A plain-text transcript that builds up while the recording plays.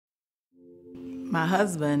My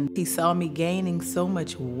husband, he saw me gaining so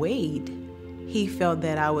much weight, he felt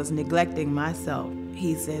that I was neglecting myself.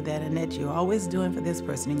 He said that, Annette, you're always doing for this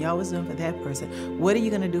person and you're always doing for that person. What are you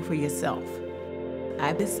going to do for yourself?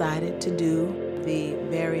 I decided to do the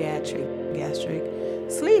bariatric gastric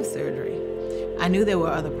sleeve surgery. I knew there were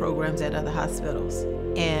other programs at other hospitals.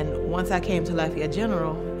 And once I came to Lafayette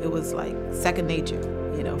General, it was like second nature.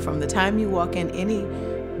 You know, from the time you walk in any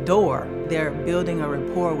door, they're building a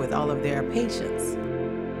rapport with all of their patients.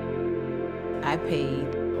 I paid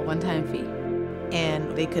a one-time fee,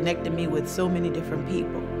 and they connected me with so many different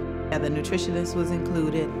people. The nutritionist was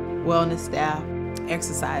included, wellness staff,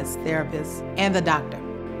 exercise therapists, and the doctor.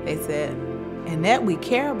 They said, Annette, we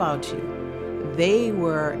care about you. They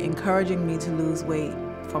were encouraging me to lose weight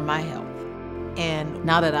for my health. And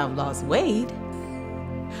now that I've lost weight,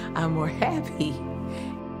 I'm more happy.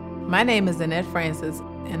 My name is Annette Francis,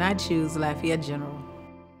 and I choose Lafayette General.